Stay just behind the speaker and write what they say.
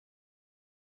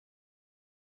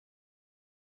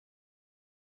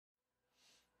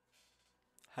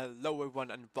Hello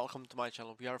everyone and welcome to my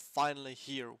channel. We are finally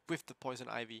here with the Poison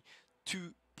Ivy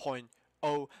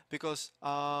 2.0 because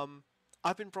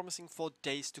I've been promising for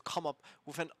days to come up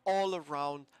with an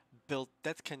all-around build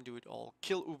that can do it all.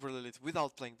 Kill Uber Lilith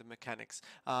without playing the mechanics,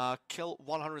 kill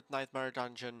 100 Nightmare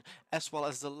Dungeon as well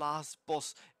as the last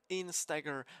boss in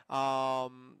Stagger,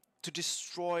 to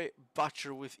destroy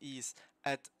Butcher with ease,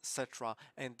 etc.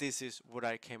 And this is what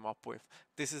I came up with.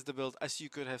 This is the build, as you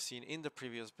could have seen in the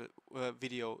previous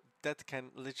video, that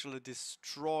can literally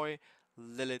destroy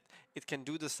Lilith. It can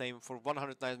do the same for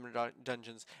 100 Nightmare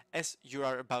Dungeons, as you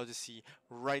are about to see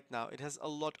right now. It has a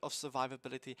lot of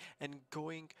survivability, and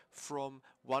going from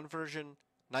one version,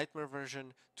 Nightmare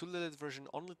version, to Lilith version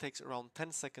only takes around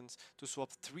 10 seconds to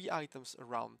swap 3 items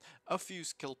around, a few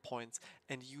skill points,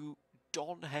 and you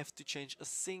don't have to change a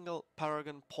single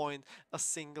paragon point, a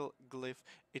single glyph.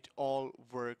 It all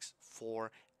works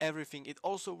for everything. It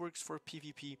also works for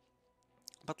PvP.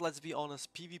 But let's be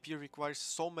honest, PvP requires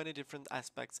so many different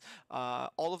aspects.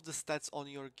 All of the stats on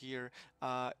your gear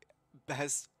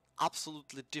has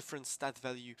absolutely different stat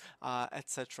value,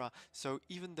 etc. So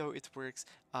even though it works,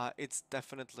 it's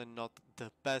definitely not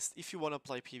the best. If you want to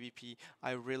play PvP,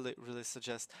 I really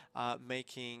suggest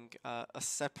making a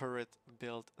separate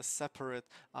build, a separate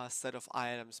set of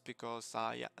items, because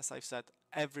yeah, as I've said,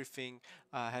 everything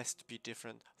has to be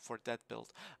different for that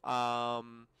build.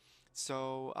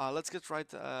 So let's get right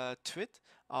to it.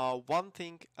 One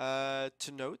thing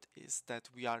to note is that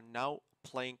we are now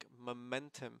playing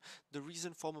Momentum. The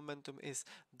reason for Momentum is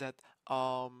that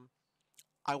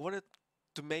I wanted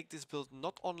to make this build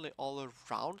not only all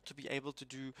around to be able to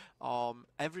do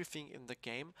everything in the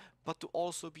game, but to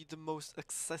also be the most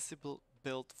accessible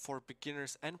build for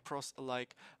beginners and pros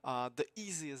alike, the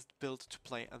easiest build to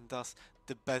play, and thus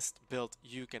the best build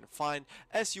you can find,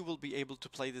 as you will be able to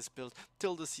play this build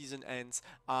till the season ends,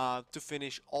 to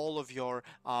finish all of your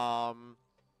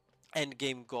end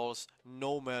game goals,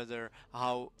 no matter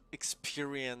how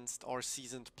experienced or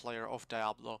seasoned player of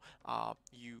Diablo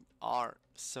you are.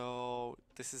 So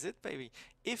this is it, baby.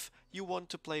 If you want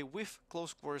to play with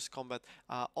close quarters combat,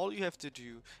 all you have to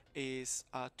do is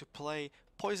to play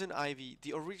Poison Ivy,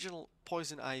 the original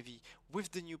Poison Ivy,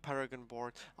 with the new Paragon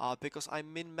board, because I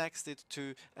min-maxed it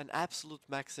to an absolute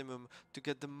maximum to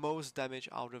get the most damage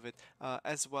out of it,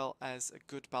 as well as a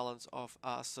good balance of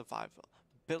survival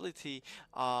ability,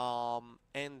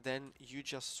 and then you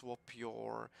just swap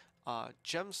your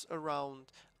gems around,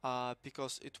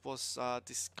 because it was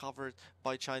discovered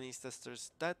by Chinese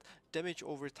testers that damage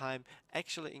over time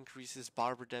actually increases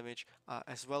Barber damage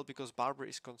as well, because Barber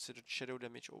is considered shadow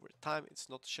damage over time. It's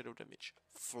not shadow damage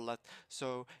flat.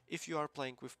 So if you are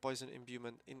playing with poison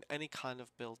imbuement in any kind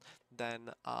of build,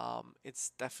 then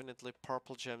it's definitely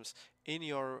purple gems in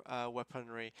your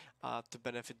weaponry to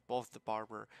benefit both the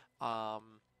Barber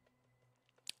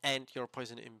and your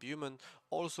poison imbuement.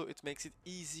 Also, it makes it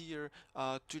easier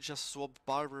to just swap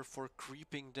Barber for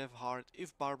creeping Dev Heart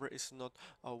if Barber is not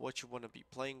what you want to be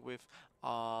playing with.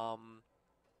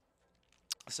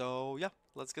 So yeah,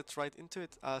 let's get right into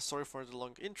it. Sorry for the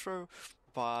long intro,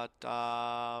 but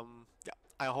yeah,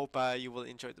 I hope you will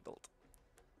enjoy the build.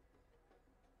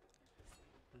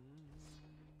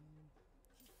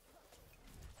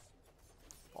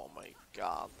 Oh my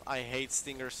god, I hate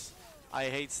stingers. I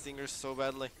hate stingers so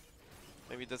badly.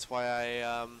 Maybe that's why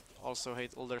I also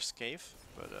hate Uldur's Cave,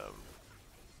 but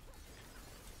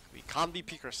we can't be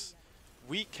pickers.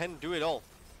 We can do it all.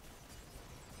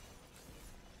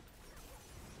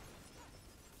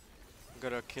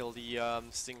 Gotta kill the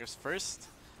stingers first.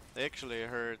 They actually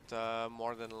hurt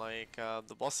more than like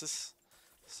the bosses,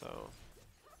 so...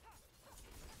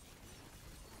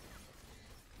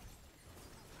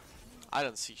 I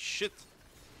don't see shit.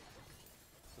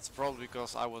 It's probably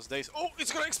because I was dazed. Oh,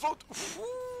 it's gonna explode!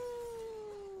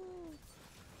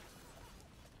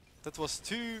 That was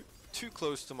too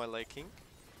close to my liking.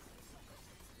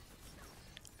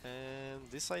 And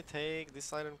this I take,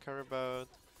 this I don't care about.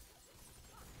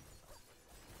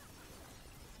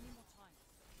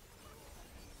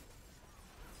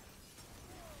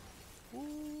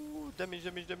 Ooh, damage,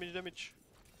 damage, damage, damage.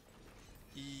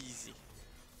 Easy.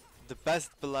 The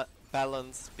best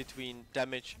balance between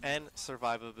damage and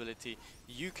survivability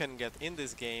you can get in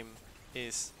this game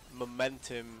is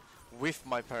Momentum with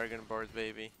my Paragon board,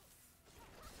 baby.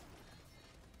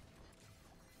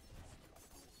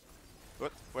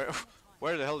 What?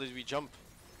 Where the hell did we jump?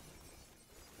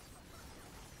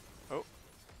 Oh,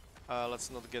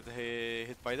 let's not get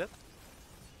hit by that.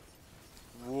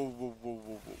 Whoa, whoa, whoa,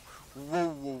 whoa, whoa. Whoa,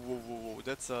 whoa, whoa, whoa, whoa.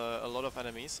 That's a lot of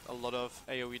enemies, a lot of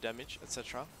AoE damage,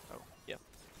 etc. Oh, yeah.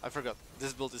 I forgot.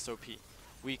 This build is OP.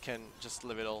 we can just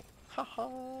live it all. Haha.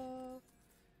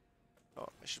 Oh,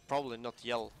 I should probably not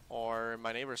yell, or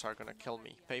my neighbors are gonna kill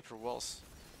me. Paper walls.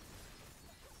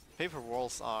 Paper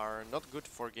walls are not good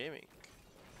for gaming.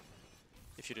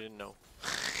 If you didn't know.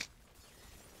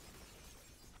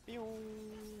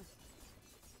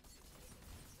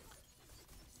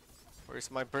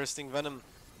 Where's my bursting venom?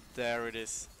 There it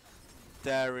is.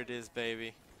 There it is,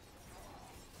 baby.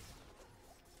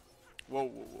 Whoa,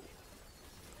 whoa,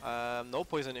 whoa. No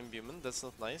poison imbuement, that's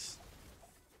not nice.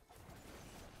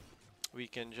 We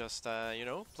can just, you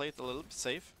know, play it a little bit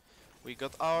safe. We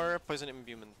got our poison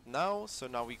imbuement now, so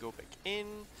now we go back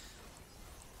in.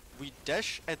 We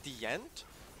dash at the end,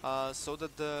 so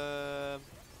that the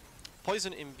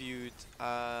poison imbued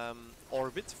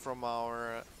orbit from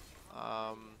our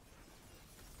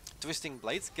twisting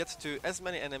blades gets to as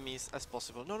many enemies as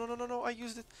possible. No, no, no, no, no! I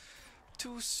used it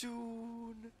too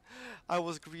soon. I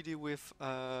was greedy with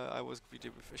a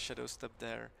shadow step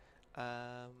there,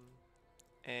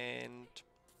 and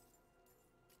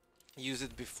use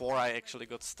it before I actually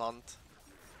got stunned.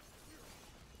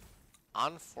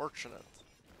 Unfortunate.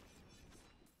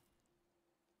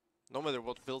 No matter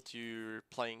what build you're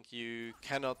playing, you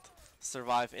cannot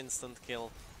survive instant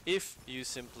kill if you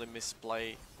simply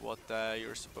misplay what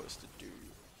you're supposed to do.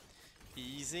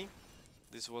 Easy.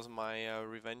 This was my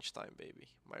revenge time, baby.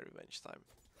 My revenge time.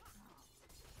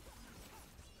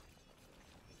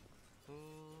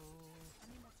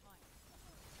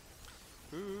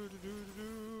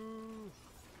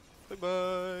 Bye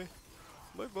bye.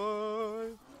 Bye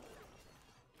bye.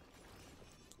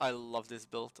 I love this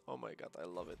build. Oh my god, I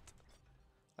love it.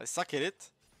 I suck at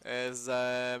it, as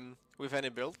with any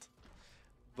build,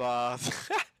 but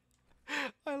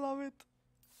I love it.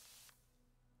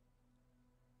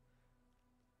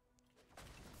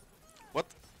 What?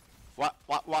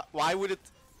 Why would it?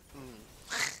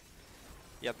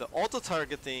 Yeah, the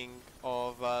auto-targeting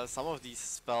of some of these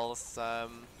spells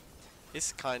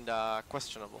is kinda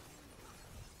questionable.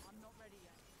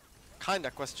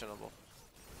 Kinda questionable.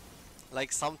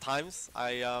 Like sometimes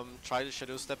I try to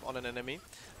shadow step on an enemy.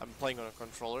 I'm playing on a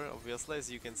controller, obviously, as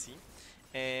you can see,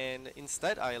 and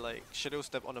instead I like shadow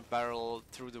step on a barrel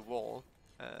through the wall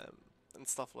and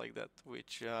stuff like that,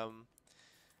 which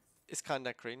is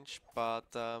kinda cringe,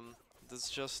 but that's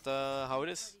just how it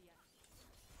is.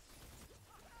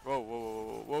 Whoa, whoa,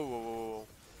 whoa, whoa, whoa, whoa,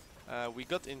 whoa. We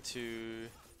got into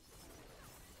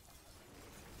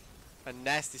a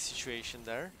nasty situation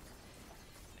there.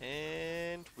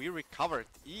 And we recovered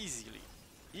easily.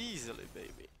 Easily,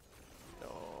 baby.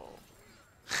 No.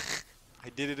 I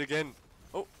did it again.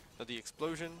 Oh, the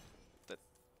explosion. That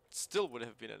still would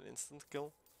have been an instant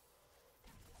kill.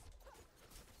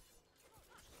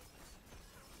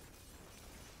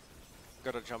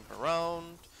 Gotta jump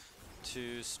around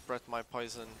to spread my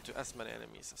poison to as many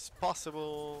enemies as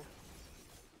possible.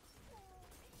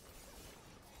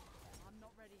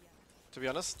 To be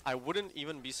honest, I wouldn't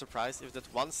even be surprised if that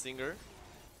one stinger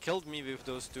killed me with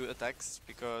those two attacks,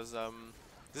 because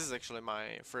this is actually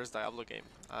my first Diablo game.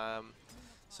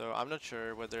 So I'm not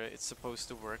sure whether it's supposed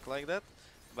to work like that,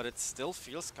 but it still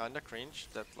feels kinda cringe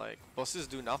that like bosses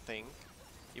do nothing,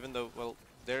 even though, well,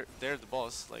 they're the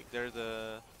boss, like they're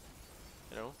the,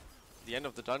 you know, the end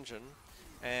of the dungeon,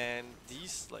 and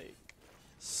these like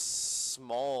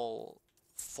small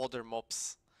fodder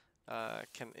mobs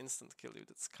can instant kill you.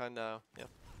 That's kinda, yeah,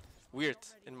 weird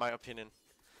in my opinion.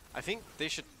 I think they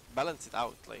should balance it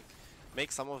out, like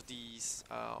make some of these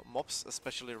mobs,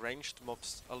 especially ranged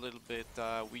mobs, a little bit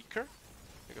weaker,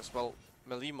 because, well,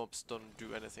 melee mobs don't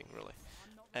do anything really,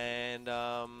 and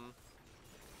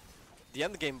the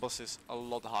end game boss is a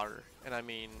lot harder, and I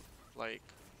mean, like,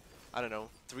 I don't know,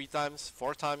 3 times,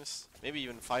 4 times, maybe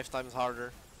even 5 times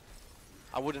harder.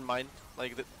 I wouldn't mind.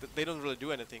 Like they don't really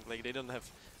do anything. Like they don't have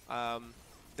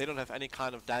any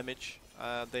kind of damage.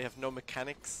 They have no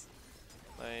mechanics.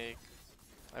 Like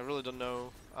I really don't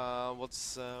know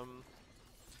what's the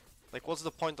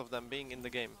point of them being in the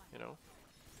game, you know?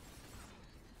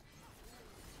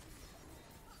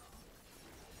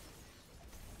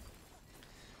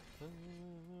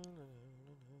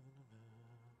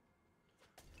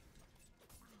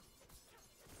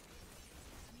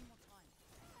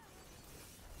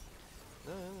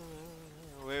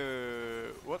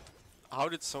 Wait, what? How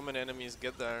did so many enemies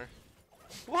get there?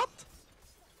 What?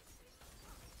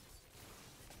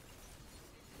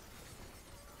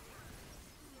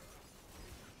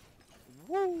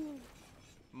 Woo!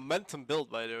 Momentum build,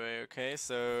 by the way, okay?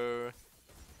 So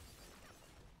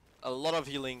a lot of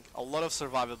healing, a lot of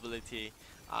survivability,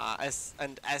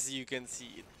 as you can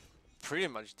see, it pretty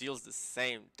much deals the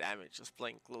same damage as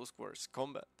playing close quarters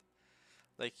combat.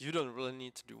 Like, you don't really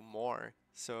need to do more.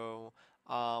 So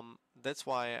that's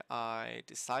why I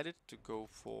decided to go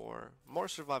for more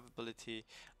survivability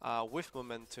with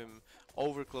momentum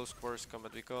over close quarters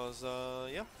combat, because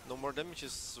yeah, no more damage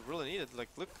is really needed. Like,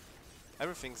 look,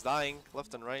 everything's dying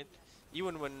left and right.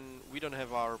 Even when we don't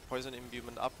have our poison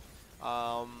imbuement up,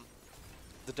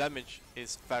 the damage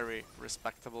is very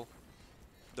respectable.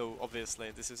 Though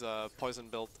obviously this is a poison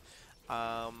build,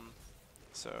 um,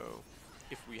 so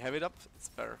if we have it up, it's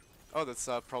better. Oh, that's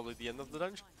probably the end of the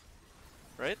dungeon,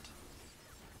 right?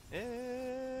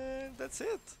 And that's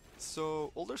it.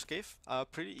 So Uldur's Cave,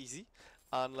 pretty easy,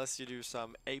 unless you do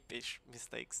some ape-ish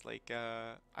mistakes like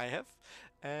I have,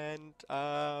 and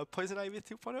Poison Ivy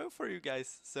 2.0 for you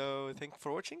guys. So thank you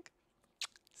for watching.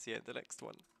 See you in the next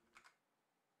one.